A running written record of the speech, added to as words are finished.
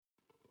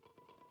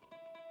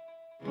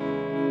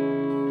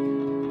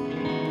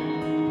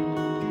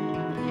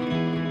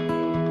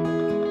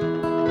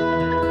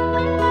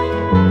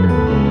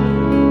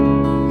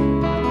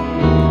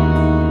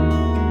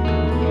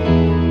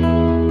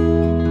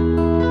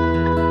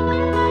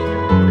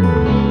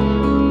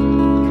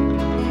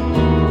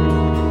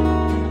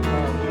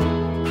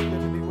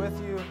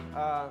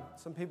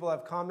people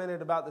have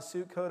commented about the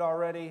suit coat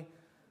already.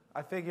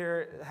 I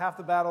figure half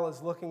the battle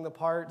is looking the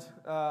part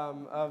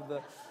of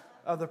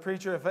the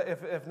preacher.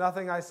 If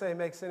nothing I say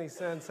makes any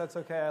sense, that's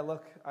okay.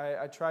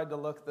 I tried to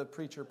look the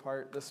preacher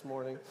part this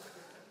morning.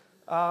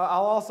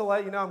 I'll also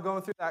let you know I'm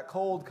going through that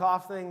cold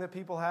cough thing that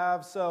people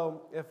have.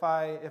 So if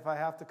I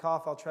have to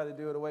cough, I'll try to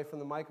do it away from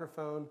the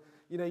microphone.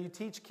 You know, you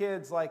teach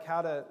kids like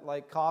how to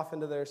like cough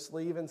into their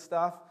sleeve and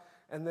stuff.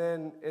 And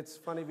then it's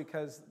funny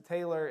because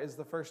Taylor is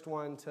the first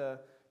one to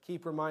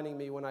keep reminding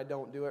me when I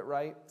don't do it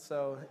right.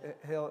 So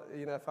he'll,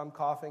 you know, if I'm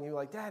coughing, he'll be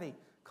like, "Daddy,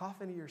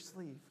 cough into your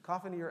sleeve,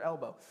 cough into your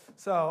elbow."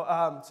 So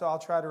I'll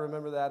try to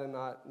remember that and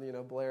not, you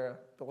know, blare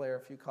a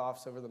few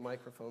coughs over the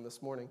microphone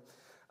this morning.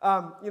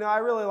 You know, I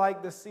really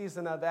like this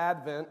season of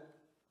Advent.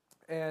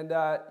 And,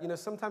 you know,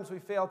 sometimes we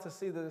fail to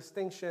see the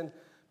distinction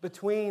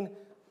between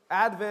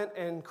Advent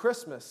and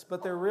Christmas,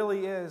 but there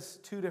really is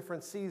two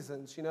different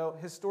seasons. You know,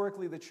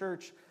 historically, the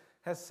church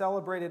has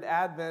celebrated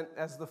Advent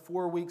as the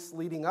 4 weeks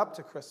leading up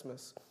to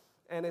Christmas.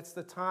 And it's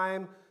the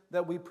time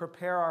that we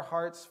prepare our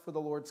hearts for the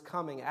Lord's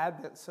coming.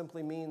 Advent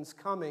simply means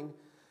coming.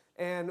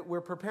 And we're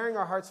preparing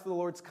our hearts for the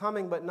Lord's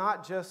coming, but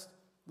not just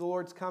the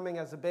Lord's coming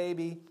as a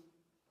baby,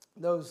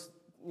 those,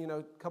 you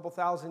know, couple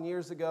thousand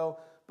years ago,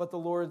 but the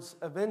Lord's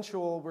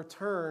eventual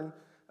return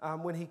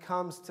when He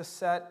comes to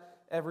set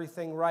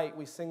everything right.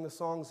 We sing the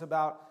songs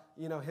about,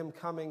 you know, Him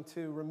coming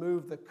to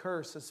remove the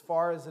curse as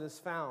far as it is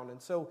found.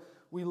 And so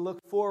we look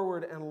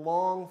forward and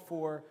long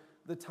for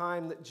the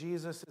time that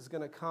Jesus is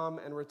going to come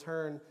and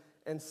return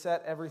and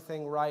set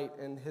everything right,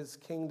 and His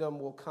kingdom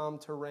will come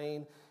to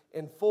reign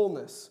in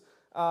fullness.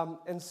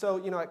 And so,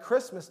 you know, at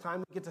Christmas time,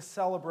 we get to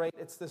celebrate.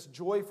 It's this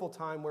joyful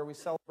time where we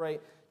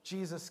celebrate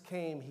Jesus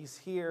came, He's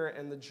here,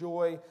 and the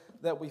joy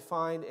that we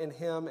find in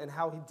Him and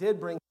how He did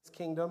bring His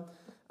kingdom,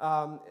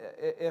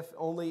 if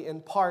only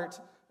in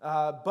part.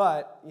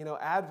 But, you know,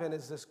 Advent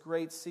is this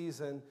great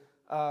season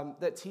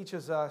that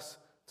teaches us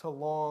to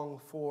long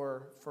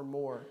for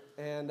more.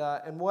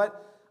 And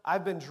what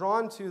I've been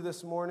drawn to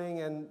this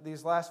morning and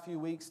these last few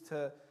weeks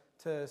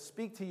to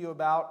speak to you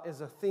about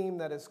is a theme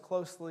that is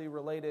closely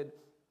related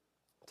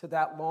to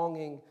that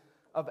longing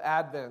of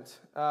Advent.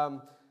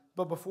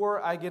 But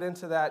before I get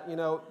into that, you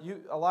know,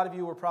 a lot of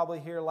you were probably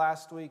here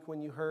last week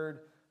when you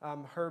heard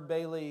Herb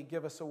Bailey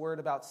give us a word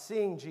about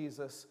seeing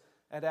Jesus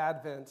at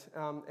Advent.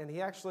 And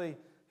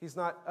he's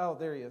not, oh,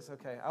 there he is.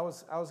 Okay, I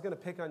was going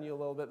to pick on you a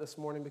little bit this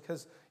morning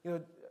because, you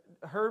know,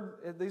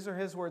 Herb, these are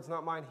his words,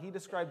 not mine. He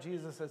described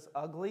Jesus as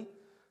ugly.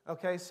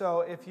 Okay,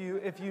 so if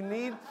you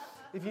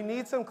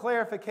need some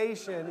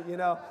clarification, you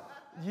know,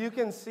 you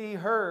can see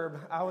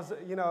Herb. I was a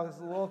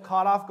little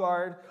caught off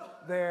guard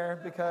there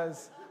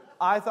because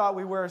I thought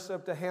we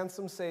worshiped a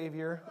handsome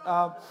Savior.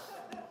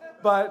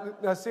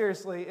 But no,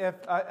 seriously,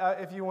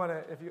 if you want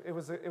to, it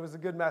was a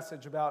good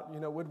message about, you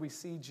know, would we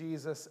see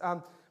Jesus?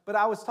 But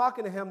I was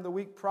talking to him the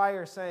week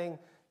prior, saying,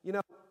 you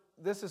know,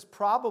 this is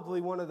probably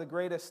one of the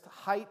greatest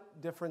height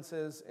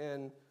differences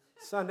in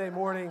Sunday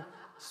morning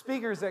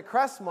speakers at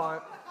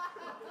Crestmont.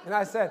 And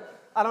I said,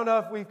 I don't know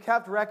if we've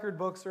kept record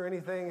books or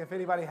anything, if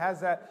anybody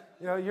has that.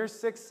 You know, you're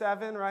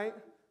 6'7", right?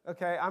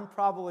 Okay, I'm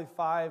probably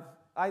 5.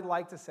 I'd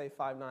like to say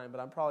 5'9", but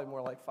I'm probably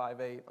more like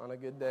 5'8" on a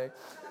good day.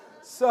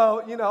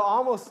 So, you know,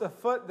 almost a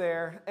foot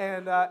there.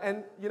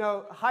 And you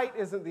know, height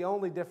isn't the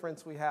only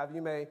difference we have.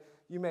 You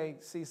may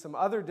see some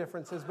other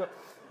differences, but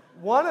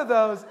one of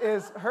those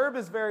is Herb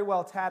is very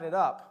well tatted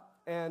up,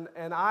 and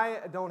I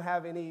don't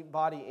have any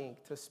body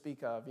ink to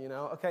speak of, you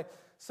know. Okay,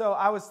 so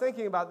I was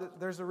thinking about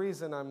there's a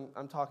reason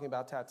I'm talking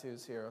about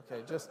tattoos here.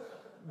 Okay, just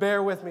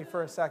bear with me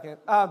for a second.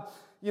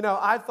 You know,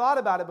 I've thought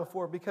about it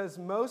before because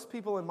most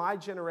people in my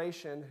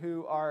generation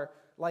who are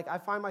like, I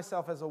find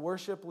myself as a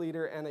worship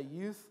leader and a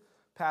youth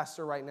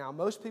pastor right now.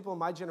 Most people in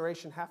my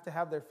generation have to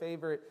have their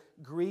favorite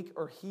Greek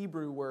or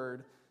Hebrew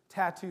word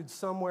tattooed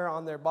somewhere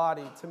on their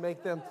body to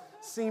make them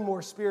seem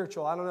more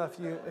spiritual. I don't know if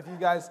you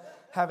guys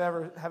have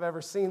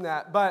ever seen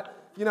that, but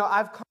you know,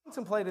 I've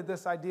contemplated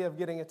this idea of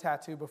getting a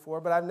tattoo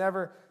before, but I've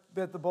never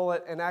bit the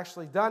bullet and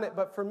actually done it.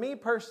 But for me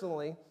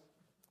personally,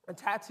 a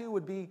tattoo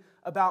would be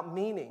about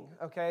meaning.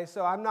 Okay,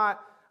 so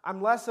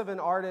I'm less of an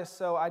artist,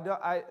 so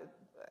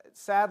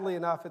sadly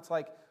enough, it's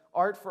like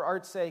art for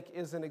art's sake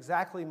isn't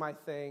exactly my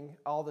thing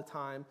all the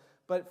time.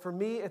 But for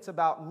me, it's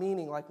about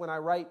meaning. Like when I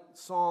write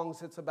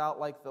songs, it's about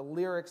like the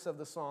lyrics of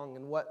the song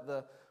and what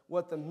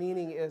the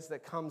meaning is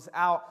that comes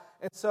out.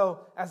 And so,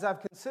 as I've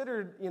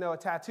considered, you know, a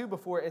tattoo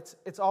before,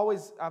 I've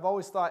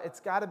always thought it's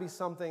got to be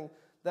something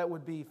that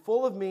would be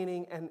full of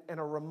meaning and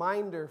a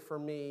reminder for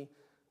me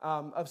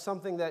of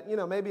something that, you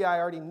know, maybe I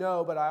already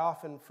know, but I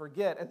often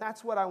forget. And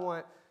that's what I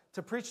want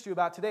to preach to you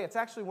about today. It's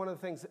actually one of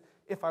the things that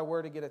if I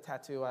were to get a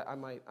tattoo, I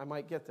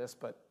might get this,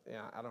 but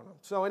yeah, I don't know.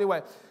 So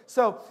anyway,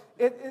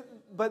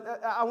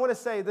 but I want to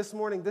say this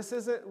morning, this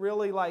isn't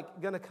really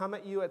like going to come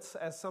at you as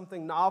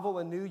something novel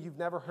and new you've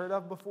never heard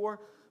of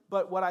before,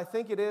 but what I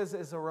think it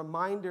is a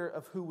reminder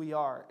of who we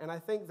are. And I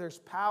think there's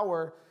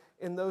power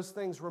in those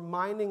things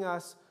reminding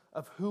us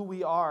of who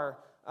we are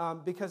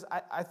because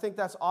I think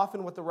that's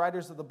often what the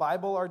writers of the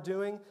Bible are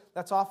doing.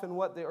 That's often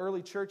what the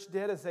early church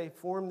did, as they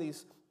formed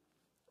these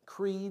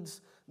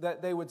creeds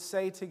that they would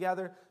say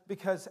together,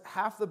 because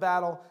half the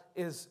battle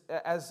is,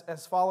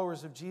 as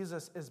followers of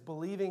Jesus, is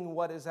believing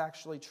what is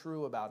actually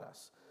true about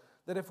us.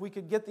 That if we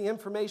could get the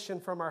information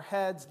from our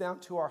heads down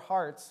to our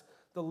hearts,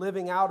 the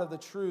living out of the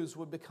truths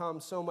would become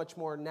so much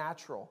more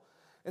natural.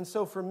 And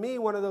so for me,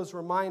 one of those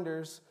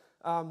reminders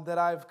that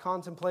I've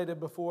contemplated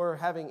before,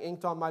 having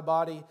inked on my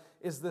body,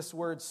 is this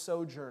word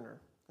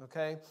sojourner,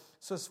 okay?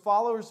 So as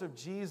followers of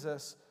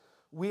Jesus,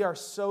 we are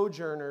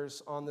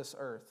sojourners on this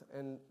earth,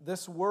 and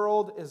this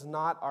world is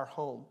not our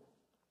home.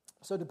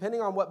 So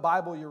depending on what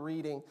Bible you're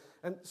reading,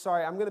 and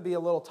sorry, I'm going to be a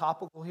little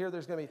topical here.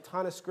 There's going to be a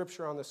ton of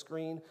scripture on the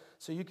screen,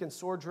 so you can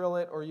sword drill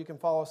it or you can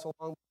follow us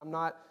along. I'm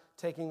not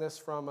taking this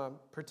from a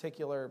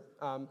particular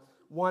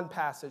one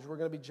passage. We're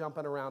going to be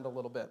jumping around a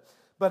little bit.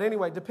 But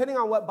anyway, depending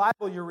on what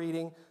Bible you're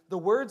reading, the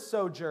word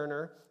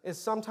sojourner is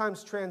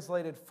sometimes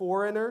translated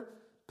foreigner,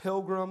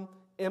 pilgrim,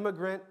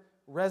 immigrant,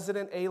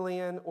 resident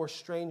alien, or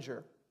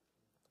stranger.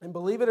 And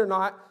believe it or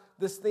not,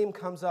 this theme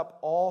comes up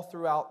all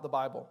throughout the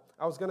Bible.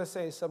 I was going to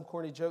say some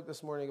corny joke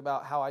this morning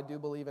about how I do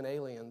believe in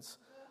aliens,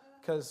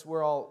 because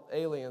we're all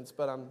aliens,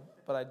 but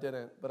I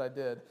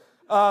did.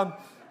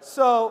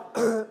 So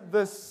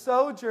the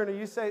sojourner,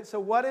 you say, so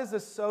what is a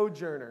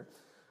sojourner?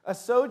 A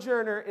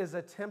sojourner is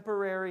a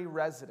temporary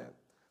resident.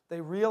 They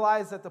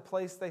realize that the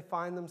place they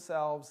find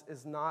themselves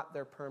is not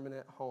their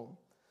permanent home.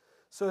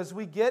 So as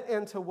we get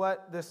into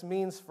what this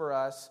means for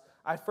us,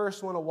 I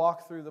first want to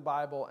walk through the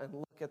Bible and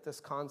look at this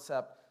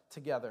concept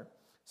together.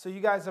 So you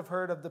guys have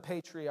heard of the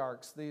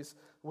patriarchs. These,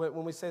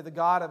 when we say the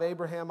God of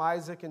Abraham,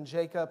 Isaac, and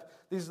Jacob,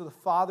 these are the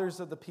fathers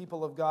of the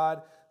people of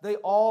God. They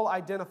all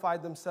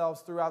identified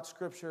themselves throughout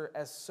Scripture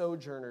as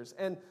sojourners.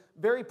 And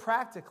very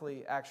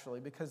practically,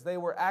 actually, because they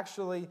were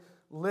actually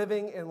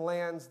living in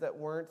lands that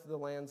weren't the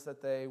lands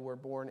that they were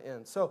born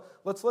in. So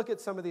let's look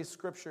at some of these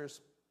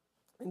scriptures.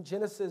 In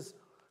Genesis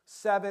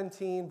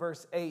 17,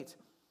 verse 8,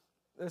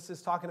 this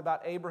is talking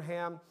about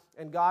Abraham,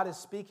 and God is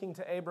speaking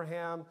to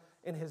Abraham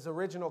in his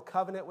original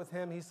covenant with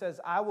him. He says,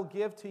 I will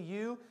give to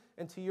you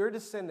and to your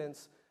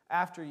descendants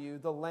after you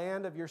the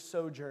land of your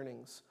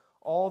sojournings,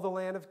 all the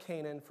land of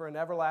Canaan for an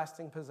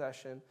everlasting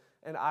possession,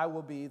 and I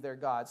will be their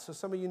God. So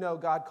some of you know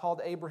God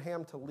called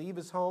Abraham to leave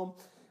his home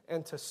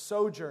and to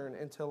sojourn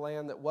into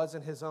land that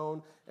wasn't his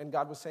own, and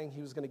God was saying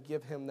he was going to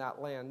give him that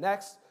land.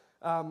 Next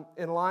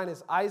in line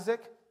is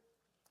Isaac,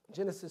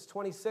 Genesis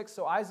 26.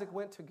 So Isaac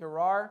went to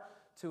Gerar,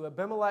 to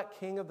Abimelech,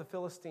 king of the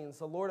Philistines.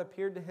 The Lord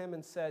appeared to him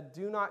and said,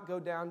 do not go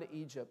down to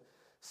Egypt.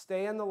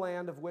 Stay in the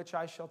land of which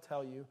I shall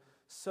tell you.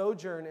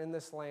 Sojourn in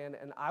this land,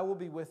 and I will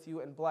be with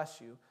you and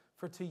bless you.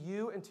 For to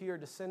you and to your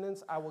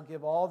descendants I will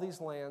give all these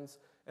lands,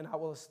 and I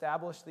will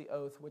establish the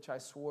oath which I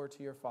swore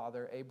to your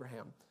father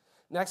Abraham.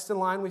 Next in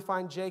line we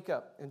find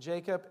Jacob. And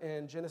Jacob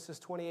in Genesis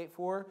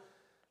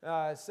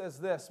 28:4 says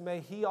this, may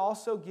he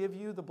also give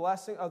you the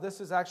blessing. Oh, this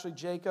is actually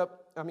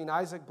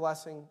Isaac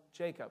blessing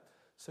Jacob.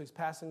 So he's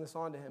passing this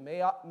on to him.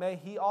 May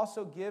he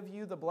also give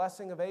you the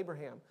blessing of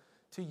Abraham,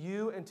 to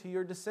you and to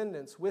your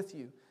descendants with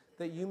you,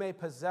 that you may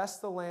possess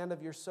the land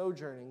of your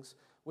sojournings,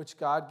 which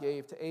God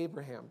gave to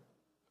Abraham.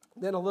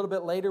 Then a little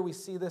bit later, we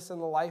see this in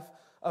the life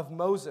of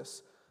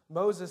Moses.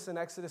 Moses in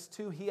Exodus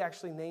 2, he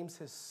actually names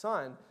his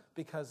son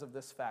because of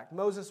this fact.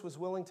 Moses was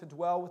willing to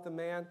dwell with the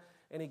man,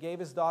 and he gave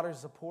his daughter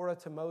Zipporah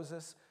to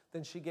Moses.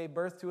 Then she gave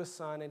birth to a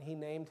son, and he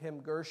named him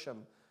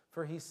Gershom,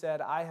 for he said,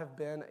 I have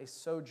been a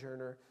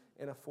sojourner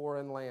in a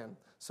foreign land.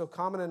 So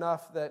common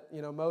enough that,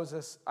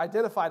 Moses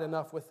identified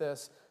enough with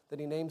this that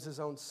he names his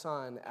own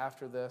son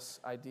after this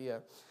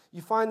idea.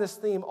 You find this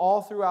theme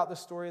all throughout the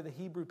story of the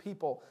Hebrew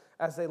people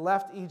as they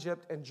left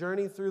Egypt and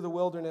journeyed through the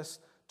wilderness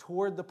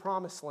toward the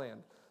promised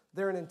land.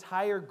 They're an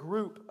entire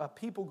group, a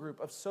people group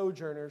of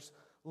sojourners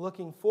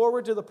looking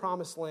forward to the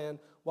promised land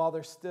while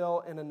they're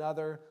still in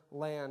another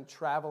land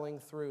traveling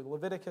through.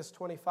 Leviticus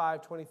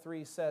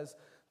 25:23 says,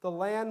 the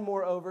land,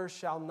 moreover,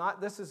 shall not,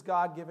 this is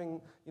God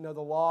giving, the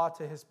law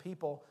to his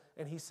people,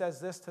 and he says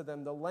this to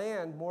them, the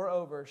land,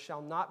 moreover,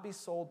 shall not be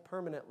sold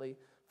permanently,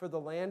 for the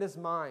land is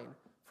mine,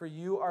 for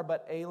you are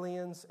but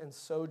aliens and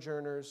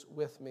sojourners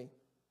with me.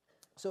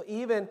 So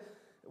even,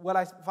 what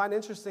I find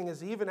interesting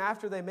is even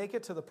after they make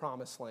it to the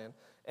promised land,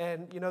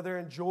 and, they're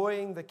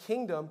enjoying the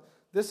kingdom,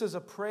 this is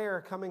a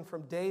prayer coming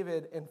from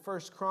David in 1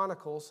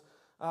 Chronicles.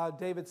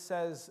 David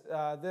says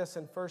this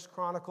in 1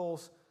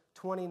 Chronicles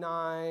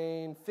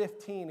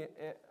 29:15,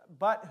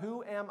 but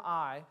who am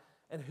I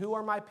and who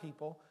are my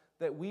people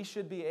that we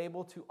should be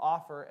able to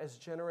offer as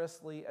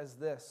generously as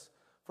this?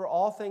 For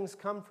all things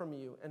come from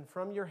you, and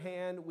from your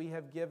hand we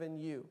have given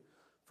you.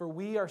 For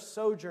we are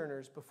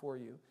sojourners before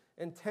you,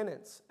 and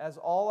tenants, as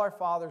all our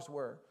fathers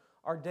were.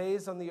 Our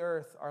days on the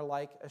earth are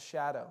like a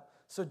shadow.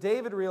 So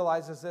David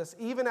realizes this,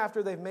 even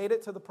after they've made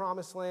it to the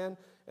promised land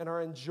and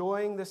are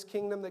enjoying this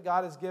kingdom that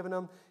God has given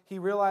them, he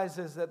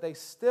realizes that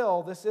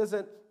this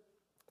isn't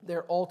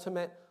their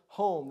ultimate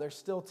home. They're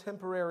still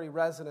temporary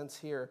residents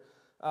here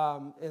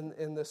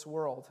in this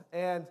world.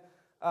 And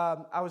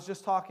I was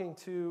just talking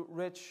to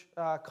Rich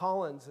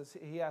Collins as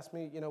he asked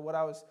me, what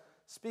I was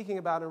speaking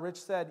about, and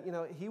Rich said,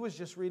 he was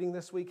just reading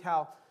this week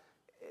how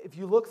if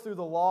you look through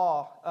the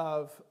law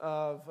of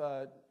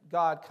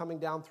God coming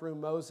down through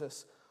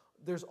Moses,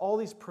 there's all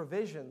these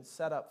provisions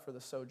set up for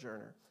the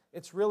sojourner.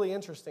 It's really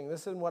interesting.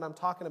 This isn't what I'm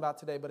talking about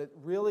today, but it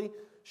really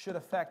should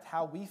affect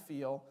how we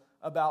feel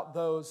about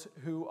those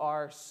who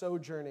are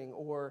sojourning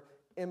or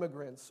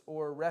immigrants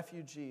or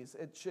refugees.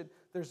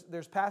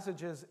 There's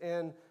passages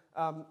in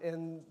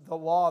the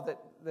law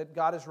that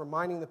God is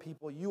reminding the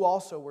people, you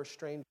also were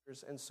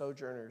strangers and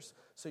sojourners,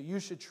 so you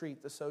should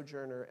treat the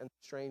sojourner and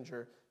the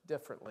stranger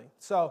differently.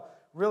 So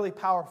really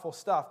powerful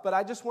stuff. But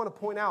I just want to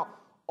point out,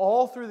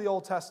 all through the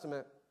Old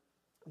Testament,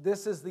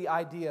 this is the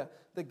idea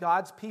that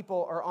God's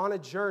people are on a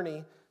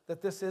journey,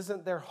 that this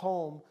isn't their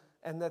home,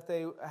 and that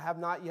they have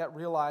not yet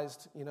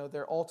realized,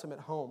 their ultimate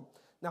home.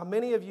 Now,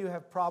 many of you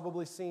have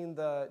probably seen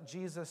the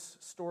Jesus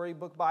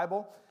Storybook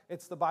Bible.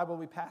 It's the Bible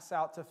we pass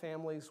out to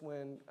families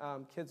when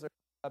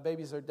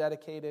babies are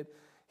dedicated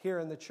here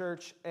in the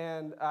church,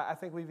 and I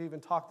think we've even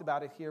talked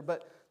about it here.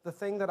 But the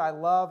thing that I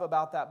love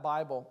about that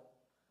Bible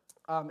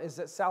is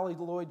that Sally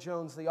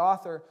Lloyd-Jones, the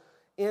author,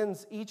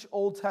 ends each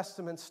Old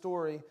Testament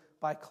story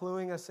by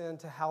cluing us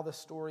into how the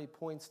story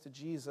points to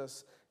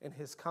Jesus and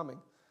his coming.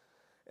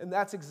 And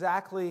that's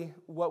exactly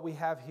what we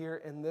have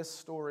here in this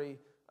story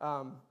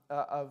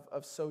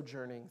of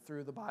sojourning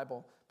through the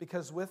Bible.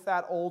 Because with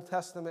that Old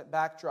Testament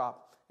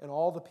backdrop and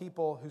all the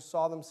people who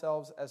saw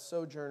themselves as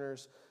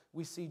sojourners,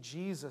 we see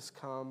Jesus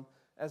come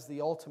as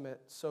the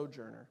ultimate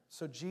sojourner.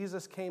 So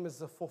Jesus came as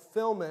the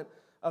fulfillment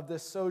of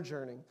this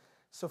sojourning.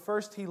 So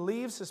first he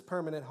leaves his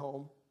permanent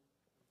home,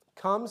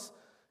 comes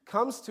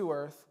to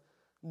earth,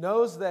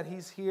 knows that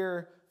he's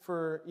here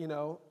for,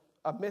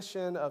 a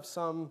mission of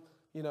some,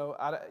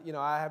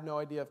 I have no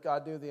idea if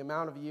God knew the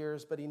amount of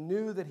years, but he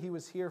knew that he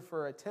was here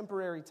for a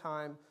temporary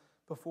time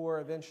before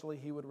eventually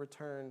he would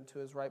return to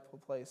his rightful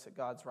place at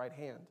God's right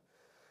hand.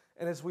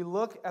 And as we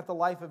look at the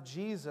life of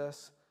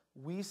Jesus,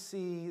 we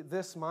see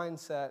this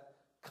mindset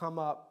come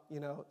up,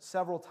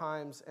 several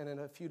times and in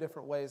a few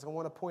different ways. I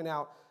want to point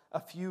out a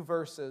few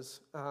verses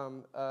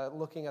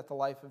looking at the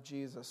life of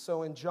Jesus.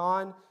 So in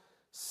John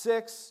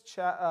 6,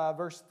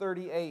 verse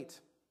 38,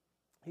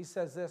 he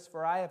says this,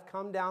 "For I have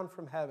come down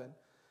from heaven,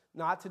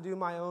 not to do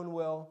my own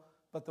will,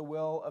 but the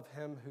will of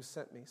him who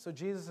sent me." So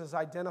Jesus is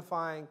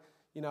identifying,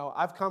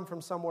 I've come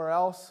from somewhere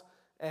else,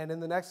 and in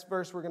the next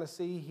verse we're going to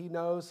see he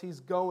knows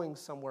he's going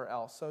somewhere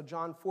else. So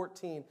John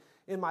 14,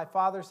 "In my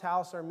Father's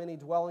house are many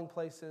dwelling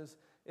places.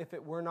 If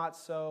it were not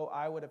so,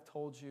 I would have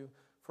told you,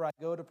 for I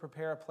go to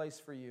prepare a place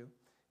for you.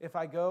 If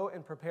I go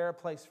and prepare a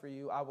place for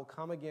you, I will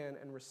come again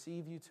and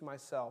receive you to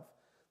myself,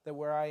 that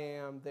where I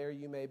am, there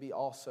you may be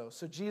also."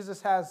 So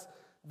Jesus has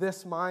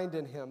this mind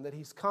in him, that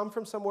he's come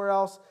from somewhere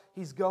else,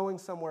 he's going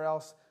somewhere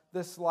else.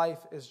 This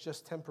life is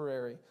just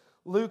temporary.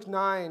 Luke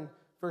 9,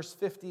 verse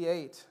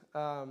 58,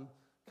 kind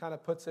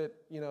of puts it,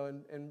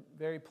 in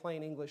very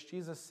plain English.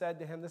 Jesus said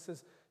to him, this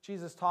is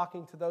Jesus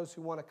talking to those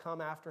who want to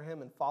come after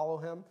him and follow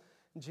him.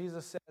 And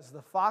Jesus says,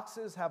 "The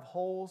foxes have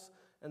holes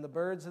and the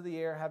birds of the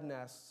air have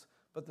nests,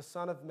 but the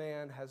Son of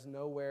Man has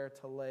nowhere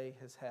to lay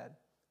his head."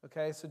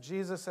 Okay, so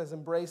Jesus has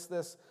embraced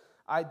this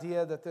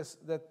idea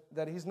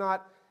that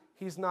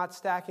he's not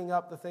stacking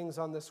up the things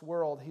on this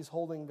world. He's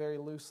holding very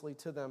loosely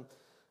to them.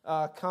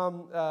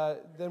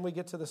 Then we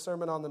get to the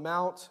Sermon on the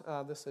Mount.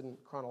 This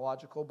isn't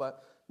chronological,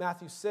 but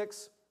Matthew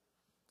 6.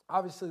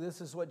 Obviously,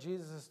 this is what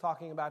Jesus is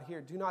talking about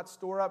here. "Do not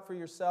store up for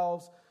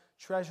yourselves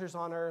treasures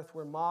on earth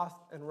where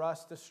moth and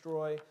rust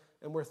destroy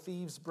and where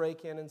thieves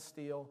break in and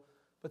steal,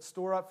 but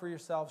store up for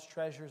yourselves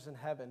treasures in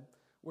heaven,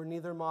 where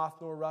neither moth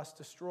nor rust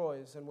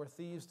destroys, and where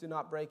thieves do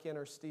not break in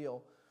or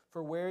steal.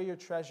 For where your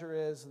treasure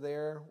is,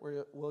 there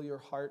will your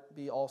heart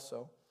be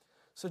also."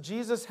 So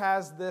Jesus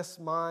has this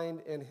mind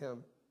in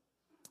him.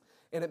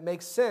 And it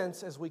makes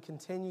sense as we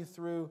continue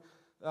through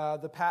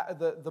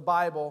the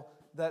Bible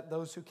that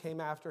those who came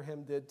after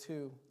him did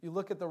too. You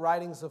look at the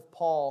writings of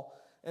Paul,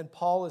 and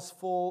Paul is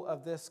full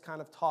of this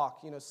kind of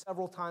talk.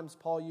 Several times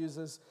Paul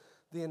uses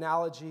the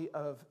analogy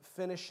of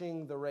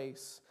finishing the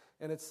race.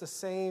 And it's the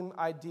same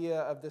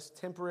idea of this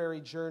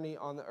temporary journey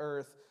on the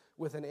earth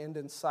with an end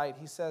in sight.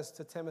 He says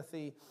to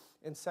Timothy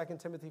in 2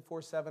 Timothy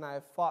 4:7, "I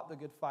have fought the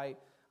good fight,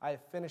 I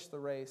have finished the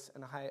race,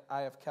 and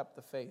I have kept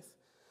the faith."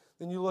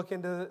 Then you look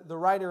into the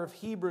writer of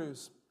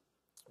Hebrews,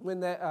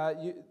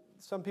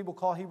 some people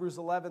call Hebrews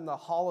 11 the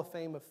Hall of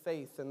Fame of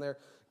faith, and they're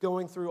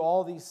going through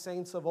all these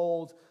saints of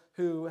old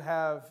who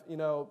have,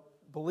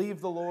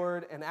 believed the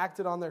Lord and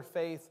acted on their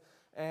faith.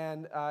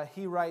 And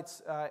he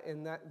writes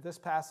in this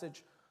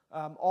passage,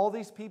 "All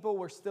these people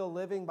were still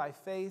living by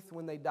faith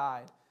when they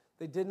died.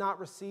 They did not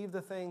receive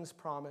the things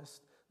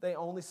promised. They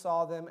only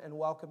saw them and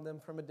welcomed them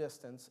from a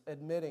distance,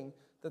 admitting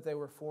that they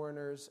were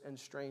foreigners and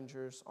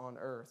strangers on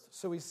earth."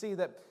 So we see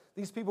that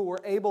these people were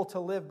able to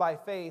live by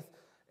faith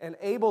and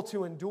able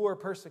to endure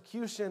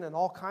persecution and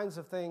all kinds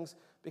of things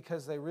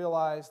because they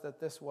realized that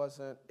this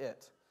wasn't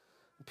it.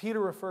 Peter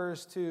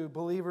refers to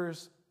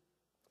believers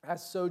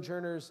as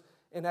sojourners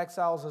in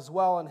exiles as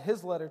well in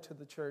his letter to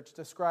the church,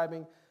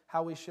 describing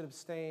how we should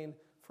abstain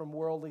from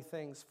worldly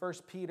things. 1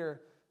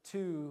 Peter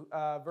 2,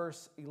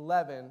 verse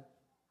 11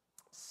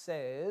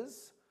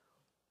 says,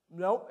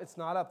 nope, it's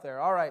not up there.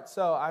 All right,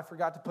 so I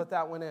forgot to put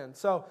that one in.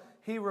 So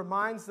he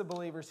reminds the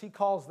believers, he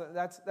calls them,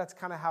 that's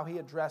kind of how he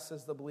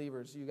addresses the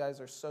believers. You guys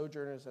are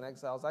sojourners and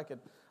exiles.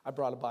 I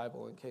brought a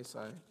Bible in case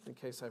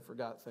I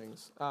forgot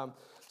things.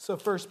 So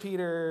 1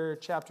 Peter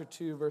chapter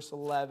 2, verse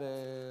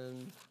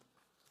 11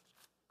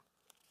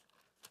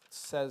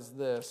 says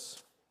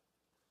this.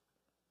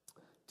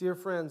 Dear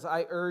friends,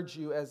 I urge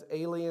you as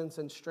aliens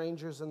and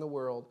strangers in the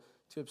world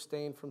to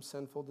abstain from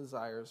sinful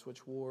desires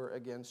which war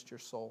against your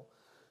soul.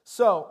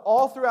 So,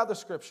 all throughout the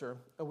Scripture,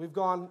 we've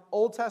gone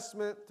Old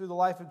Testament through the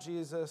life of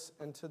Jesus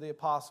and to the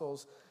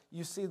apostles,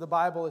 you see the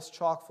Bible is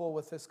chock full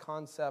with this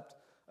concept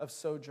of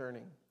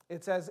sojourning.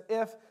 It's as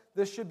if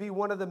this should be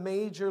one of the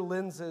major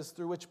lenses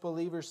through which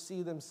believers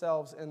see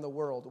themselves in the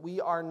world. We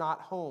are not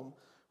home.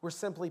 We're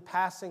simply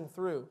passing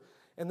through.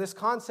 And this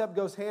concept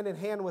goes hand in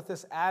hand with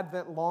this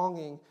Advent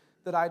longing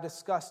that I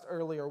discussed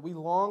earlier. We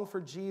long for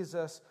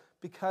Jesus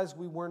because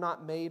we were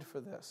not made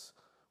for this.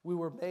 We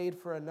were made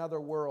for another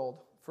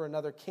world, for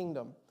another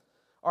kingdom.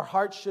 Our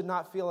hearts should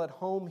not feel at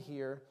home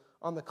here.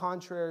 On the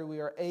contrary, we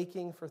are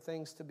aching for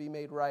things to be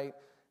made right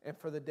and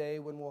for the day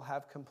when we'll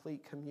have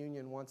complete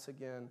communion once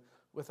again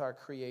with our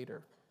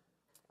Creator.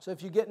 So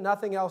if you get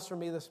nothing else from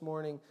me this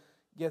morning,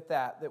 get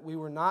that we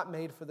were not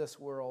made for this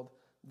world.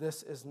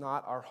 This is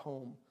not our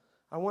home.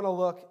 I want to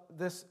look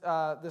this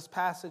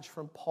passage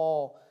from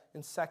Paul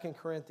in 2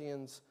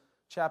 Corinthians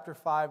chapter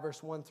 5,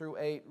 verse 1 through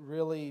 8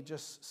 really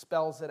just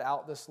spells it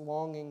out, this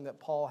longing that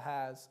Paul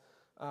has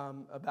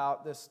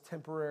about this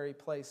temporary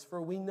place.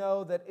 For we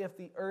know that if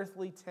the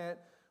earthly tent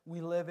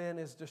we live in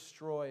is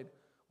destroyed,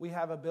 we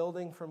have a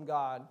building from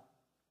God,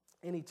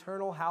 an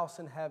eternal house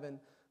in heaven,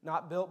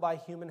 not built by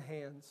human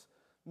hands.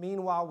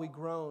 Meanwhile we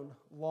groan,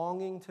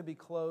 longing to be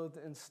clothed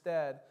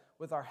instead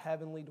with our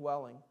heavenly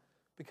dwelling,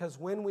 because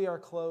when we are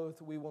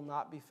clothed, we will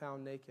not be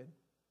found naked.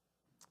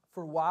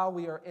 For while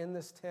we are in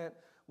this tent,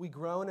 we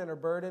groan and are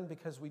burdened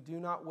because we do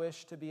not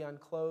wish to be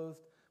unclothed,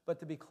 but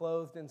to be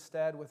clothed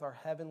instead with our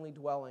heavenly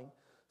dwelling,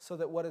 so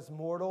that what is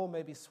mortal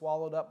may be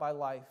swallowed up by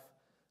life.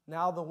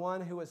 Now the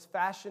one who has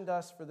fashioned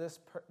us for this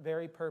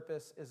very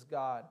purpose is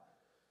God,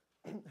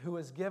 who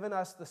has given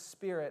us the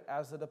Spirit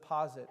as a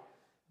deposit,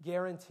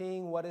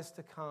 guaranteeing what is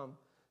to come.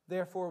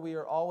 Therefore we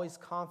are always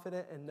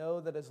confident and know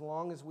that as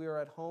long as we are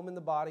at home in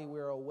the body, we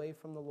are away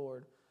from the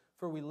Lord.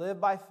 For we live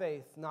by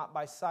faith, not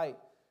by sight.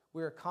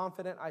 We are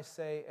confident, I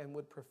say, and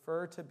would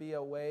prefer to be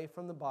away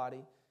from the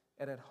body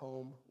and at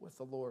home with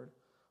the Lord.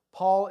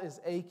 Paul is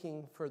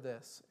aching for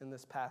this in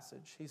this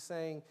passage. He's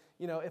saying,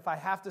 if I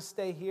have to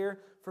stay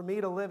here, for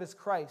me to live is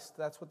Christ.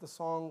 That's what the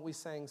song we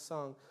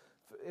sung.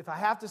 If I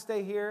have to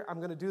stay here, I'm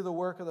going to do the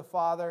work of the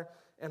Father,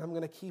 and I'm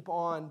going to keep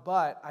on.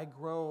 But I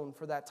groan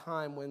for that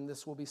time when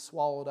this will be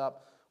swallowed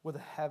up with a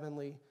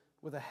heavenly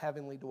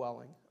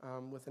dwelling,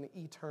 with an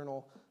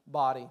eternal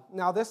body.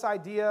 Now, this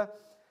idea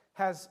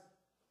has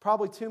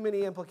probably too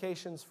many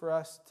implications for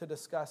us to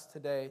discuss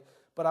today,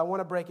 but I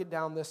want to break it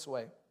down this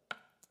way.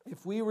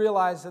 If we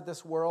realize that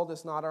this world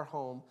is not our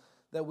home,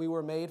 that we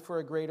were made for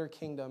a greater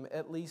kingdom,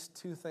 at least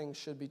two things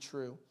should be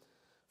true.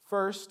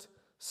 First,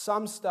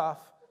 some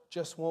stuff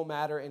just won't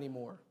matter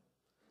anymore.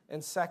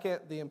 And second,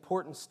 the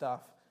important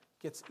stuff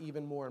gets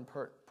even more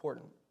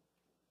important.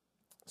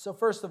 So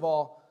first of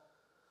all,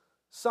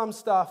 some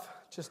stuff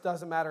just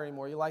doesn't matter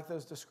anymore. You like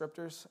those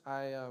descriptors?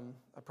 I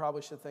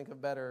probably should think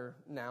of better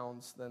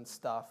nouns than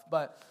stuff.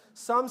 But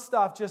some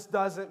stuff just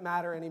doesn't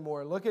matter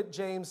anymore. Look at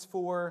James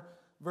 4,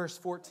 verse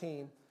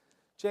 14.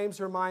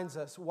 James reminds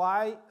us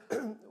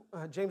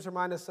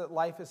that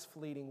life is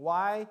fleeting.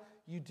 Why?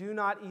 You do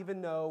not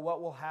even know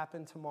what will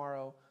happen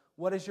tomorrow.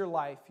 What is your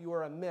life? You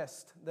are a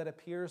mist that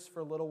appears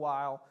for a little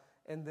while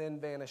and then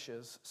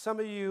vanishes. Some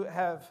of you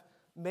have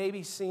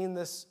maybe seen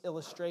this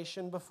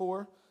illustration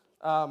before.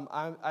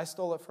 I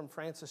stole it from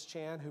Francis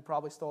Chan, who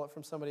probably stole it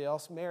from somebody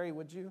else. Mary,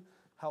 would you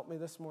help me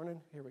this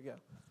morning? Here we go.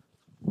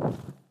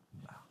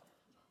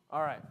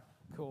 All right,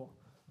 cool.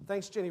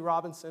 Thanks, Jenny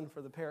Robinson,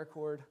 for the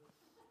paracord.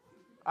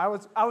 I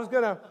was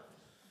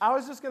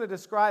just gonna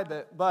describe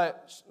it,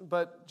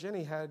 but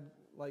Jenny had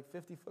like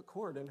 50-foot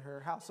cord in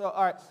her house. So,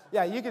 all right,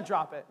 yeah, you can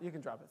drop it.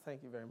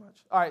 Thank you very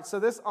much. All right, so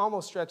this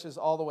almost stretches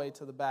all the way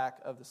to the back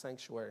of the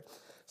sanctuary.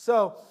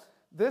 So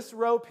this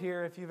rope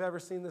here, if you've ever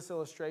seen this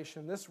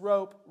illustration, this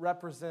rope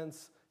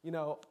represents,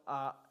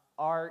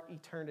 our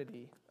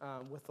eternity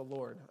with the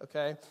Lord,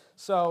 okay?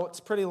 So it's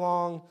a pretty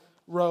long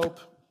rope.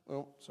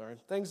 Oh, sorry.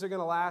 Things are going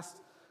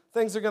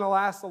to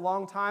last a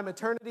long time.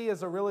 Eternity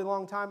is a really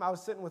long time. I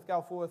was sitting with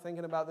Galfua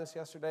thinking about this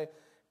yesterday.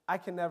 I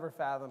can never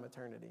fathom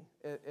eternity.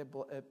 It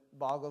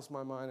boggles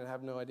my mind. I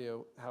have no idea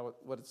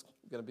what it's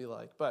going to be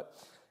like. But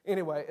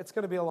anyway, it's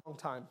going to be a long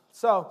time.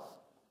 So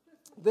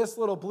this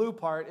little blue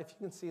part, if you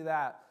can see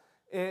that,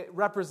 it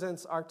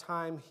represents our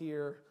time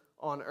here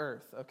on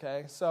earth,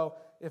 okay? So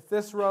if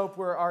this rope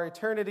were our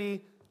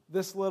eternity,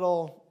 this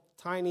little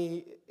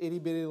tiny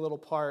itty-bitty little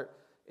part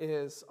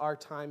is our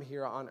time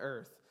here on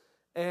earth.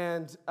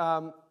 And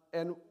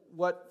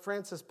what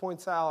Francis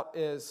points out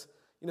is,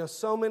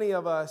 so many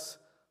of us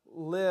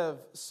live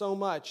so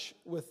much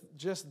with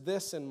just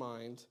this in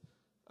mind,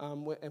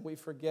 and we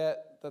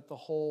forget that the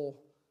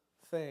whole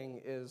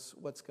thing is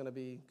what's going to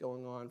be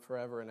going on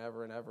forever and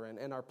ever and ever.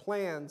 And our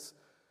plans,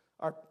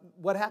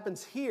 what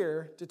happens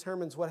here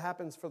determines what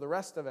happens for the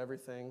rest of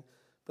everything,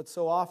 but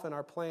so often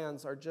our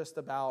plans are just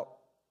about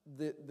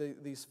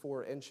these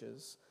 4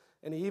 inches.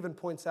 And he even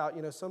points out,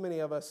 so many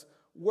of us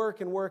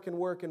work and work and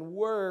work and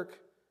work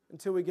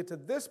until we get to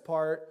this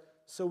part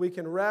so we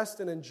can rest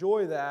and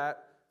enjoy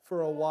that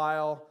for a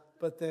while,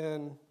 but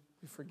then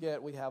we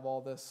forget we have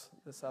all this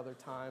other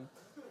time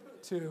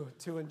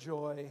to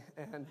enjoy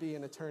and be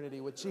in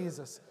eternity with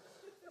Jesus.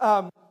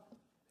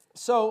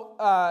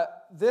 So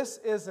this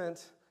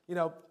isn't,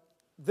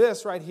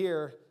 this right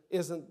here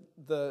isn't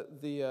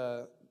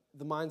the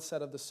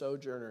mindset of the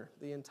sojourner.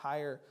 The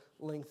entire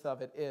length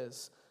of it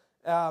is.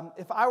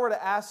 If I were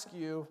to ask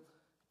you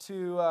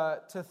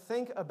to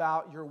think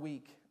about your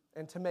week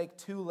and to make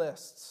 2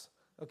 lists,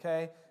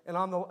 okay? And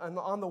on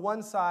the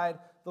one side,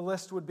 the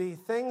list would be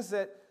things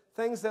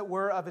that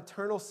were of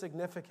eternal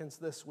significance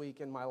this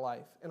week in my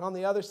life. And on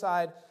the other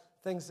side,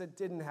 things that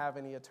didn't have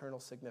any eternal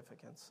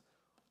significance.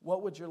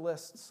 What would your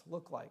lists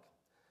look like?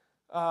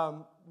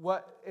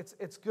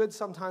 It's good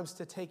sometimes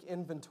to take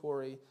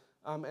inventory,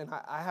 and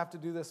I have to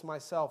do this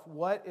myself.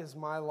 What is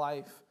my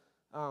life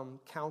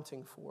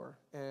counting for?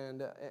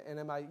 And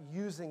am I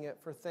using it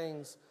for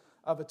things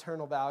of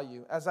eternal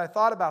value? As I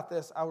thought about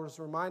this, I was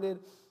reminded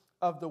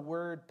of the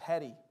word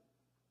petty.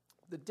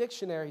 The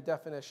dictionary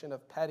definition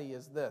of petty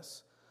is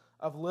this: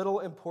 of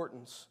little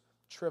importance,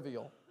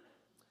 trivial.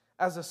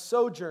 As a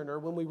sojourner,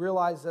 when we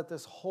realize that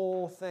this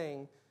whole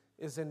thing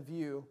is in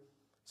view,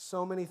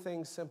 so many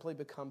things simply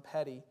become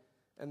petty,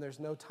 and there's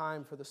no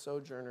time for the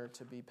sojourner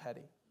to be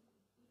petty.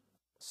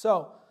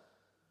 So,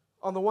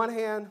 on the one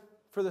hand,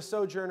 for the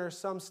sojourner,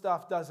 some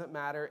stuff doesn't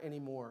matter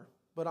anymore.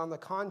 But on the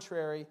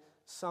contrary,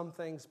 some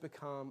things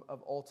become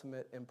of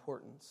ultimate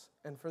importance.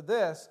 And for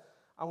this,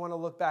 I want to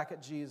look back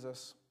at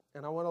Jesus,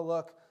 and I want to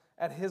look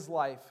at his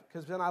life.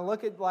 Because when I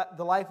look at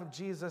the life of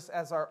Jesus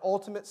as our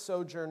ultimate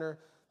sojourner,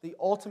 the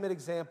ultimate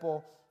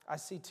example, I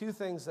see 2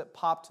 things that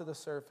pop to the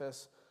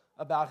surface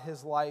about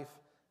his life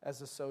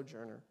as a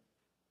sojourner.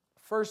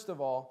 First of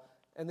all,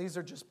 and these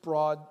are just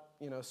broad,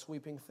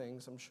 sweeping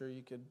things. I'm sure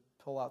you could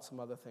pull out some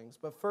other things.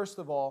 But first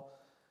of all,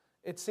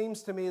 it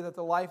seems to me that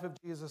the life of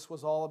Jesus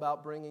was all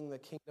about bringing the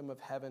kingdom of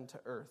heaven to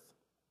earth.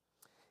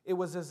 It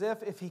was as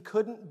if he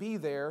couldn't be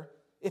there,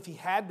 if he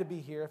had to be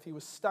here, if he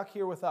was stuck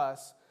here with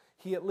us,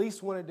 he at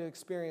least wanted to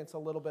experience a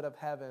little bit of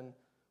heaven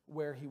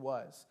where he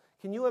was.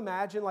 Can you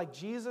imagine,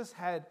 Jesus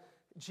had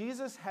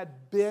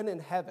been in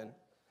heaven.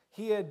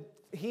 He had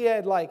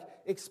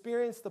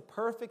experienced the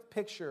perfect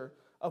picture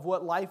of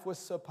what life was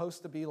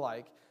supposed to be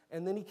like,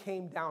 and then he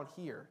came down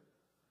here.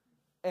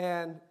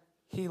 And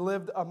he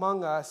lived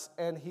among us,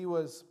 and he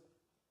was,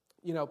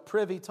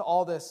 privy to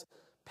all this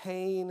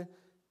pain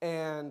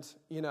and,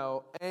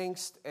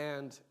 angst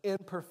and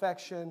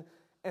imperfection.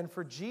 And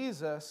for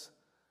Jesus,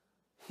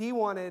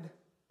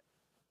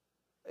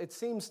 it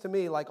seems to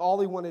me like all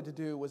he wanted to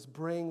do was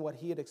bring what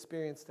he had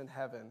experienced in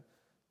heaven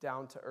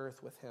down to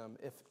earth with him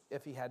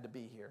if he had to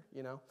be here,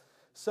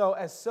 So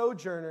as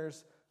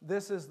sojourners,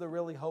 this is the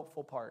really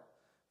hopeful part.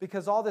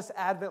 Because all this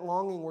Advent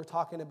longing we're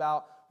talking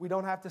about, we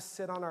don't have to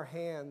sit on our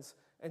hands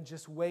and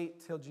just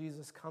wait till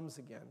Jesus comes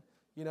again.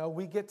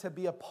 We get to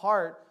be a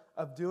part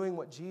of doing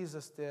what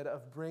Jesus did,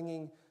 of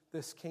bringing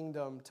this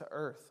kingdom to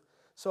earth.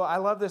 So I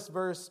love this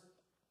verse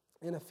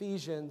in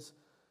Ephesians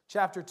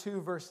chapter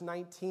 2, verse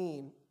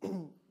 19.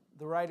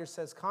 The writer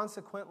says,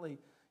 "Consequently,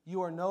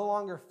 you are no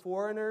longer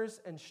foreigners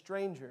and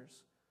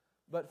strangers,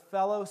 but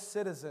fellow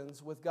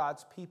citizens with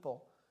God's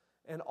people,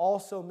 and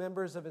also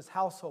members of his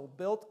household,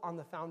 built on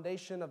the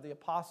foundation of the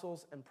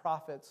apostles and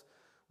prophets,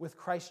 with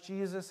Christ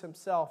Jesus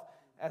himself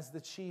as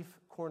the chief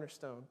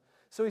cornerstone."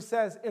 So he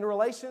says, in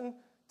relation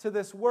to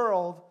this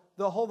world,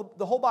 the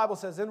whole Bible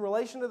says, in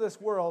relation to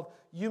this world,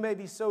 you may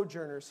be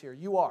sojourners here.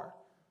 You are.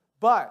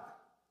 But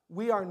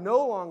we are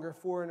no longer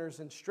foreigners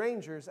and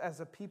strangers as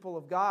a people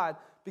of God,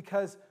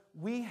 because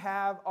we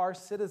have our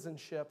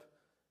citizenship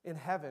in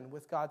heaven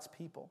with God's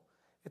people.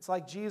 It's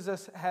like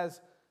Jesus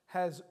has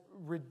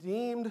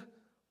redeemed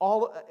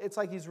it's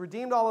like he's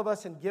redeemed all of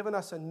us and given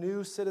us a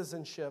new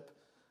citizenship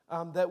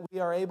that we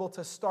are able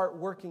to start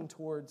working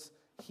towards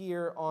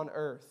here on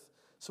earth.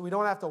 So we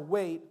don't have to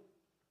wait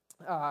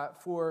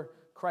for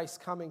Christ's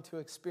coming to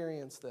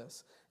experience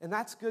this. And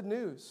that's good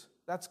news.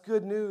 That's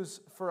good news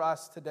for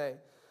us today.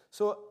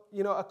 So,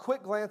 a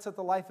quick glance at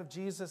the life of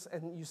Jesus,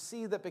 and you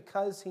see that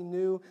because he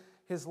knew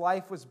his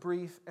life was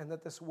brief and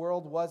that this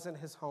world wasn't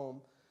his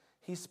home,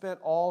 he spent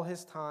all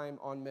his time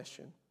on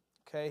mission.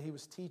 Okay, he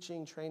was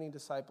teaching, training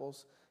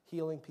disciples,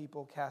 healing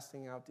people,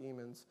 casting out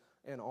demons,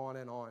 and on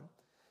and on.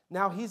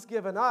 Now he's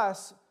given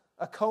us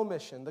a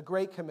commission, the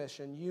Great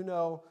Commission. You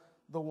know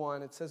the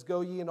one. It says,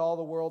 "Go ye into all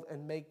the world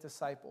and make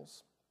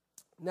disciples."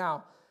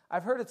 Now,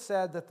 I've heard it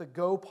said that the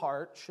go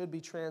part should be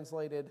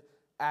translated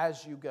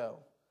as you go.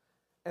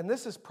 And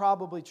this is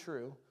probably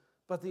true,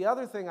 but the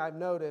other thing I've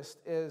noticed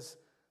is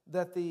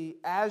that the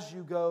as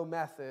you go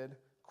method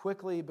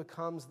quickly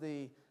becomes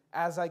the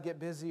as I get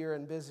busier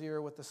and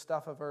busier with the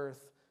stuff of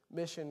earth,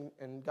 mission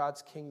and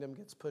God's kingdom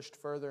gets pushed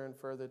further and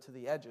further to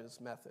the edges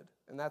method.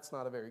 And that's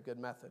not a very good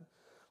method.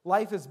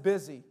 Life is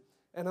busy,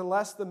 and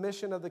unless the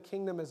mission of the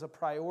kingdom is a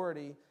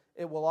priority,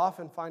 it will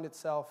often find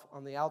itself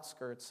on the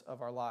outskirts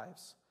of our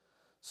lives.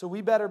 So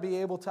we better be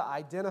able to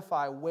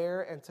identify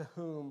where and to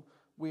whom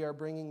we are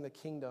bringing the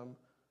kingdom,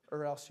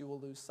 or else you will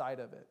lose sight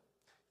of it.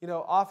 You know,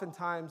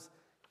 oftentimes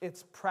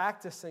it's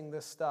practicing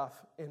this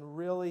stuff in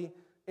really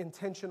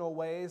intentional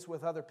ways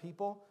with other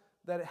people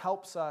that it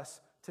helps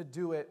us to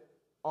do it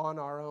on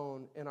our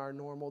own in our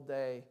normal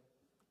day,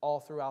 all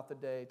throughout the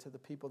day, to the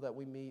people that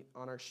we meet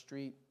on our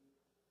street,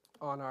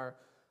 on our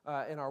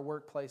in our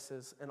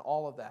workplaces, and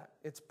all of that.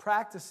 It's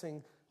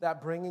practicing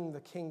that bringing the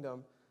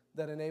kingdom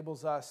that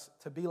enables us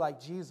to be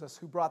like Jesus,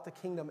 who brought the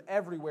kingdom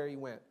everywhere he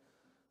went,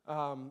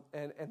 and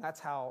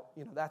that's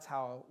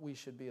how we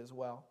should be as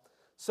well.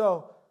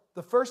 So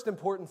the first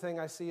important thing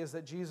I see is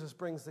that Jesus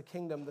brings the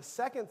kingdom. The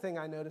second thing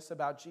I notice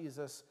about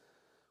Jesus,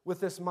 with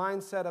this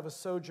mindset of a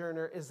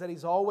sojourner, is that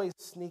he's always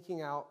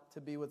sneaking out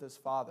to be with his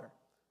Father,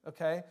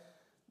 okay?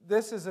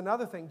 This is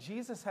another thing.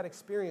 Jesus had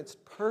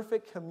experienced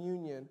perfect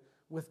communion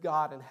with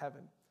God in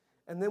heaven.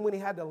 And then when he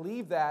had to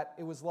leave that,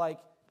 it was like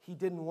he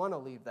didn't want to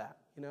leave that,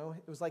 you know?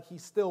 It was like he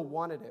still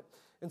wanted it.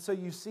 And so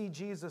you see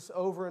Jesus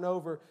over and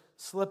over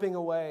slipping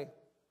away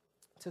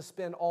to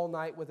spend all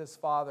night with his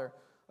Father,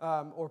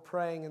 or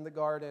praying in the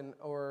garden,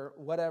 or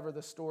whatever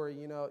the story,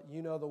 you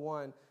know the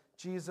one.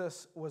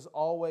 Jesus was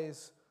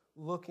always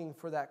looking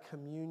for that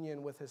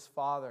communion with his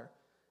Father.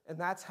 And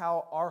that's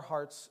how our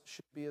hearts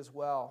should be as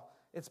well.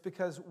 It's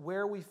because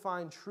where we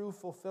find true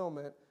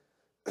fulfillment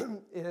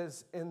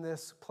is in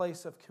this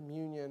place of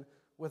communion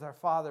with our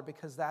Father,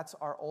 because that's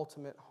our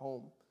ultimate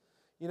home.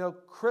 You know,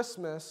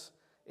 Christmas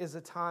is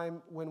a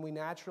time when we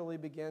naturally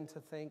begin to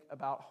think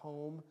about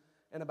home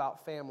and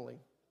about family.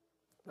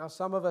 Now,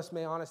 some of us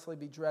may honestly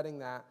be dreading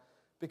that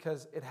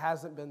because it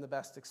hasn't been the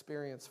best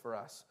experience for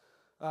us.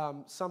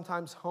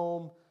 Sometimes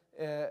home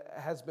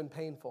has been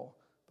painful,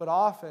 but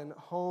often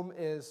home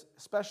is,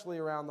 especially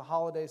around the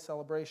holiday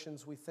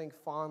celebrations, we think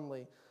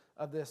fondly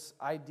of this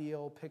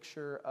ideal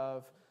picture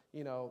of,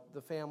 you know,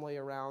 the family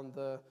around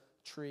the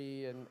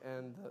tree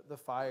and the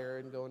fire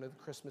and going to the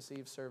Christmas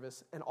Eve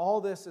service. And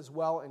all this is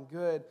well and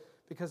good,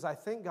 because I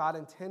think God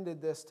intended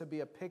this to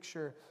be a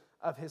picture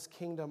of his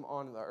kingdom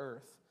on the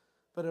earth.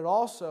 But it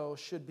also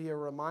should be a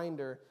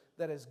reminder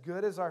that as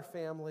good as our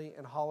family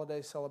and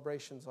holiday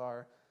celebrations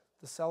are,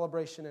 the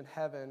celebration in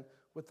heaven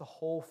with the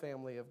whole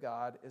family of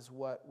God is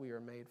what we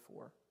are made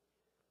for.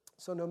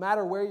 So no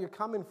matter where you're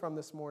coming from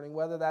this morning,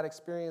 whether that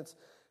experience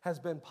has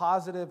been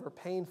positive or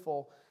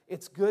painful,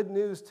 it's good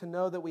news to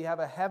know that we have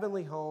a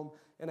heavenly home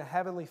and a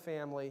heavenly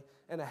family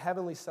and a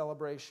heavenly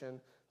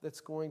celebration that's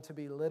going to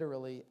be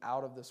literally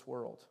out of this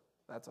world.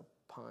 That's a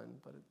pun,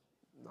 but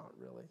not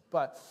really.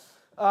 But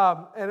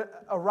and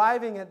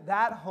arriving at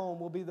that home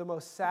will be the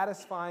most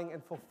satisfying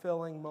and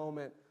fulfilling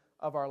moment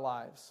of our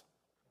lives.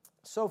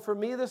 So for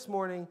me this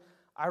morning,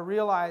 I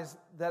realize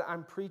that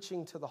I'm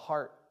preaching to the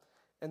heart.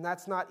 And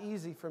that's not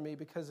easy for me,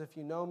 because if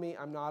you know me,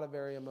 I'm not a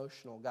very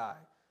emotional guy.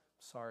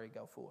 Sorry,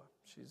 Galfua.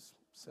 She's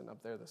sitting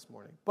up there this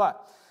morning.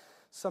 But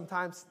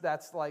sometimes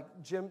that's like,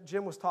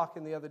 Jim was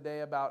talking the other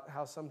day about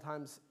how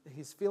sometimes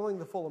he's feeling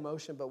the full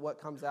emotion, but what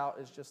comes out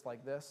is just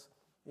like this.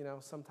 You know,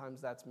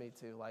 sometimes that's me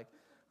too. Like,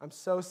 I'm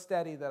so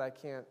steady that I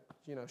can't,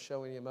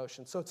 show any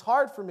emotion. So it's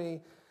hard for me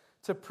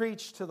to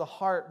preach to the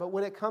heart, but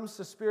when it comes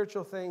to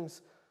spiritual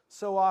things,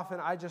 so often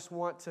I just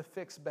want to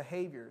fix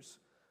behaviors.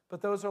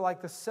 But those are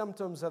like the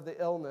symptoms of the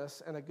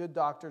illness, and a good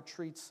doctor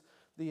treats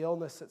the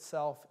illness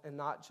itself and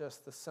not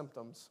just the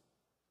symptoms.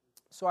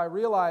 So I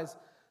realize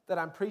that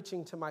I'm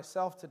preaching to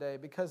myself today,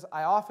 because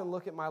I often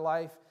look at my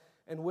life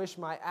and wish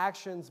my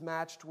actions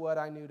matched what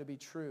I knew to be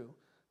true,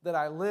 that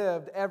I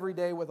lived every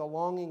day with a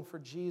longing for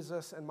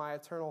Jesus and my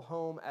eternal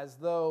home, as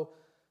though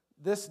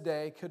this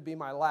day could be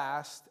my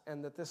last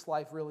and that this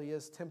life really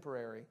is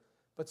temporary.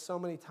 But so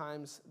many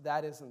times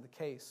that isn't the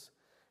case.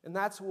 And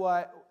that's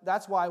why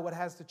what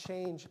has to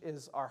change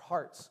is our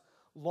hearts.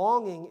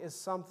 Longing is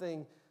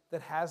something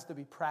that has to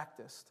be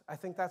practiced. I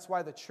think that's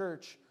why the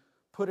church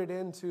put it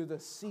into the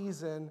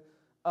season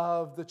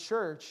of the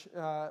church,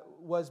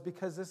 was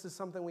because this is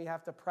something we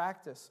have to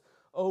practice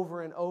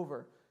over and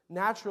over.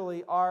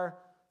 Naturally, our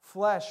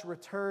flesh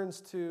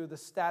returns to the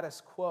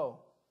status quo.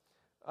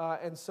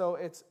 And so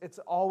it's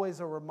always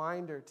a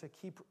reminder to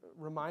keep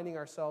reminding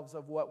ourselves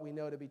of what we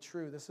know to be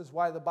true. This is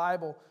why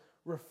the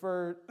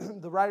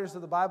writers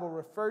of the Bible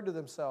referred to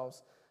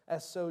themselves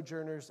as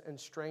sojourners and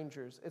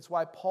strangers. It's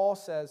why Paul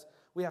says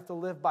we have to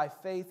live by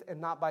faith and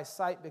not by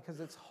sight, because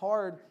it's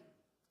hard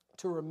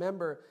to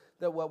remember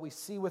that what we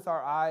see with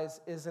our eyes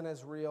isn't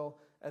as real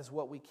as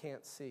what we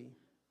can't see.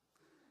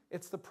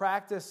 It's the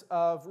practice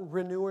of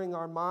renewing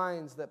our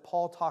minds that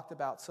Paul talked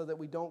about, so that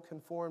we don't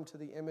conform to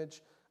the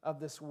image of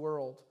this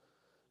world.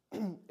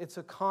 It's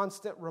a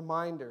constant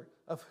reminder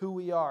of who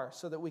we are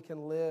so that we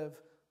can live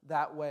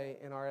that way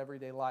in our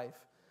everyday life.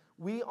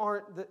 We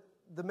aren't,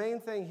 the main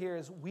thing here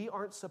is we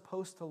aren't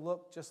supposed to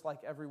look just like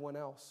everyone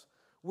else.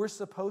 We're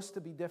supposed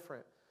to be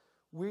different.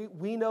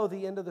 We know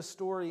the end of the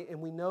story,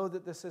 and we know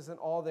that this isn't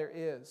all there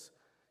is.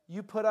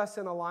 You put us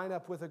in a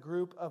lineup with a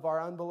group of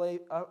our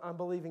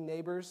unbelieving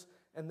neighbors,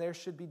 and there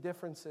should be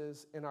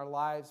differences in our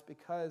lives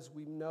because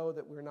we know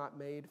that we're not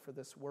made for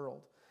this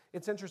world.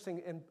 It's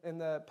interesting, in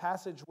the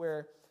passage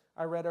where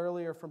I read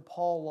earlier from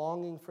Paul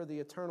longing for the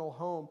eternal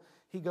home,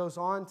 he goes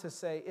on to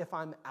say, if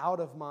I'm out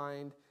of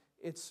mind,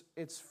 it's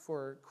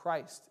for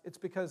Christ. It's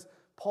because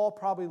Paul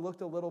probably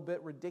looked a little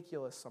bit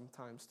ridiculous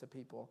sometimes to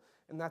people,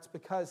 and that's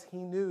because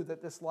he knew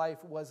that this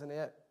life wasn't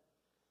it.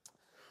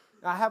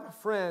 Now, I have a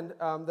friend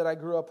that I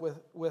grew up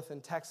with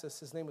in Texas.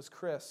 His name was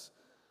Chris.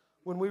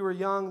 When we were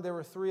young, there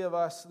were three of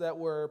us that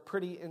were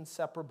pretty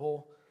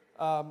inseparable.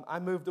 I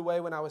moved away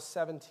when I was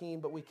 17,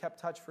 but we kept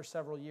touch for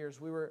several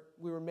years. We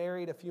were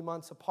married a few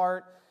months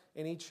apart,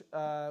 and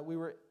we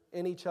were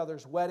in each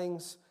other's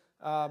weddings,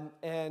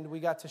 and we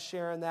got to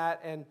share in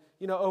that. And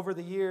over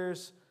the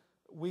years,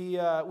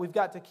 we've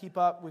got to keep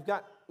up.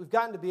 We've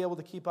gotten to be able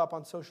to keep up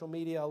on social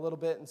media a little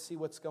bit and see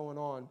what's going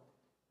on.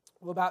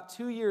 Well, about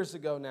 2 years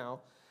ago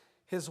now,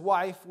 his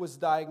wife was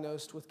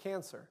diagnosed with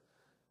cancer.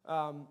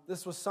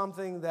 This was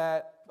something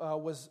that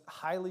was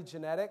highly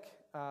genetic.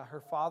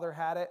 Her father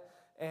had it.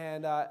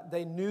 And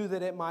they knew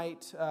that it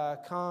might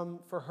come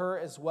for her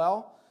as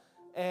well.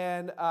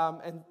 And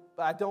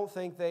I don't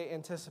think they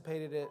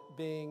anticipated it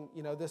being,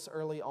 this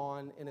early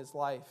on in his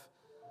life.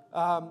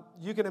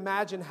 You can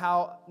imagine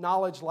how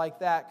knowledge like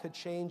that could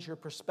change your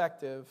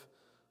perspective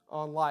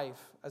on life,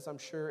 as I'm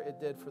sure it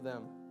did for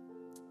them.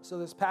 So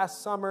this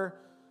past summer,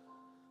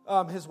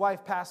 his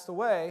wife passed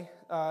away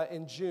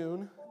in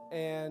June,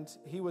 and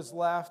he was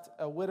left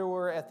a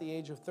widower at the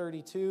age of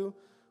 32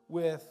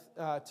 with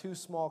 2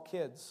 small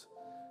kids.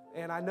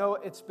 And I know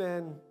it's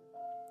been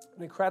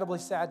an incredibly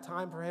sad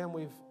time for him.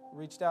 We've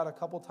reached out a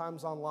couple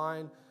times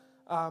online.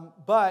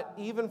 But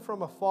even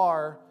from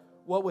afar,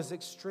 what was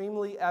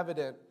extremely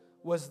evident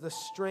was the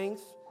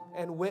strength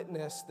and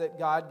witness that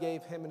God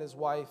gave him and his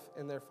wife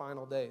in their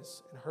final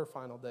days, in her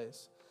final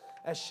days.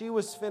 As she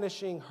was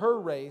finishing her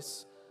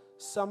race,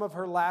 some of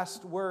her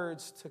last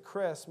words to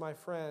Chris, my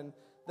friend,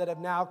 that have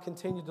now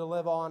continued to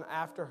live on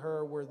after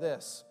her were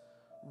this: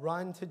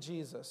 run to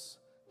Jesus.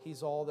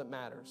 He's all that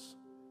matters.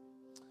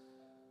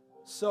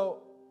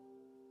 So,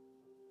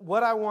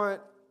 what I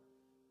want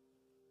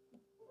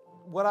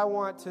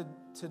to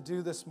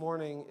do this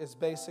morning is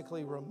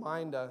basically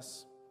remind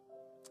us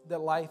that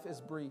life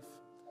is brief.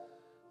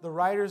 The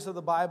writers of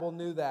the Bible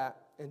knew that,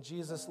 and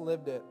Jesus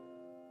lived it.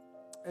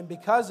 And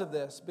because of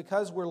this,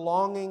 because we're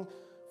longing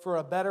for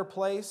a better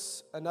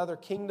place, another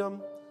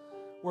kingdom,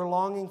 we're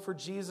longing for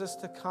Jesus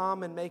to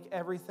come and make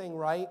everything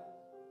right,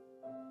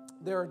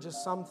 there are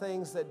just some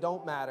things that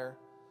don't matter.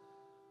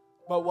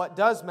 But what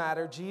does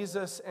matter,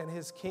 Jesus and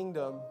His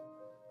kingdom,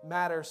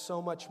 matter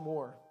so much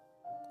more.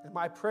 And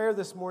my prayer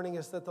this morning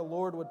is that the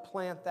Lord would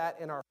plant that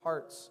in our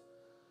hearts,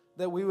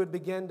 that we would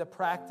begin to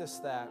practice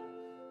that,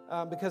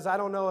 because I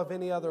don't know of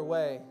any other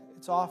way.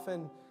 It's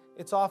often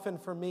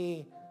for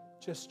me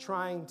just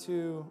trying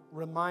to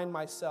remind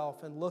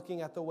myself and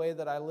looking at the way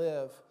that I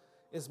live.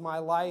 Is my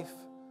life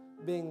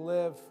being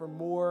lived for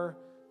more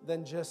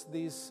than just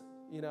these,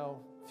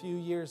 few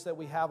years that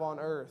we have on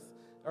earth?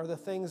 Are the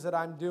things that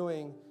I'm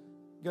doing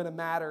going to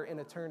matter in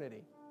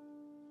eternity?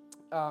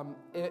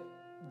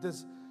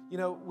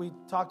 We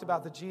talked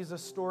about the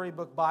Jesus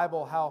Storybook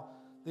Bible, how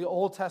the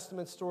Old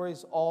Testament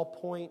stories all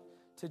point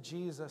to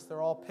Jesus.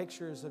 They're all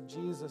pictures of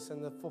Jesus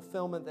and the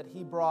fulfillment that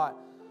He brought.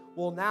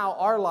 Well, now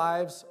our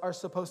lives are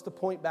supposed to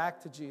point back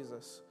to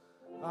Jesus.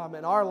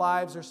 And our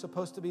lives are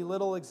supposed to be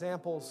little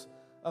examples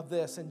of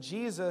this. And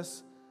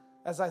Jesus,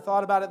 as I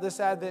thought about it this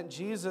Advent,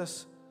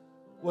 Jesus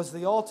was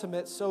the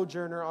ultimate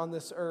sojourner on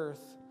this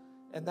earth.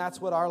 And that's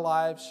what our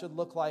lives should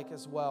look like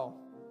as well.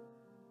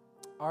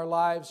 Our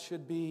lives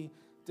should be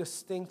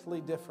distinctly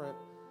different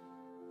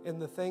in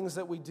the things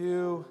that we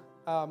do,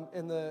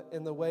 in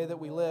the way that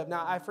we live.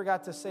 Now, I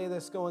forgot to say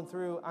this going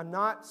through. I'm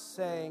not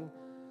speaking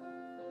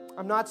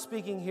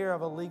here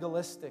of a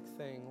legalistic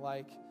thing,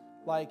 like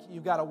you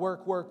got to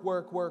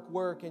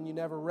work, and you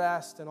never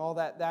rest and all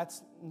that.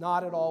 That's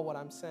not at all what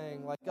I'm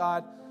saying. Like,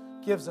 God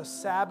gives us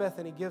Sabbath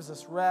and He gives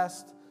us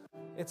rest.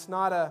 It's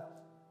not a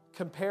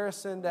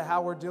comparison to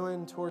how we're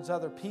doing towards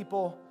other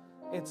people.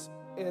 It's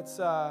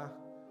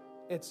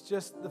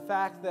just the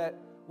fact that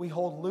we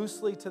hold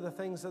loosely to the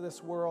things of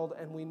this world,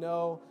 and we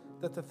know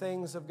that the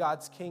things of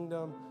God's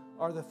kingdom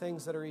are the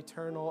things that are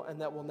eternal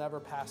and that will never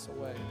pass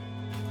away.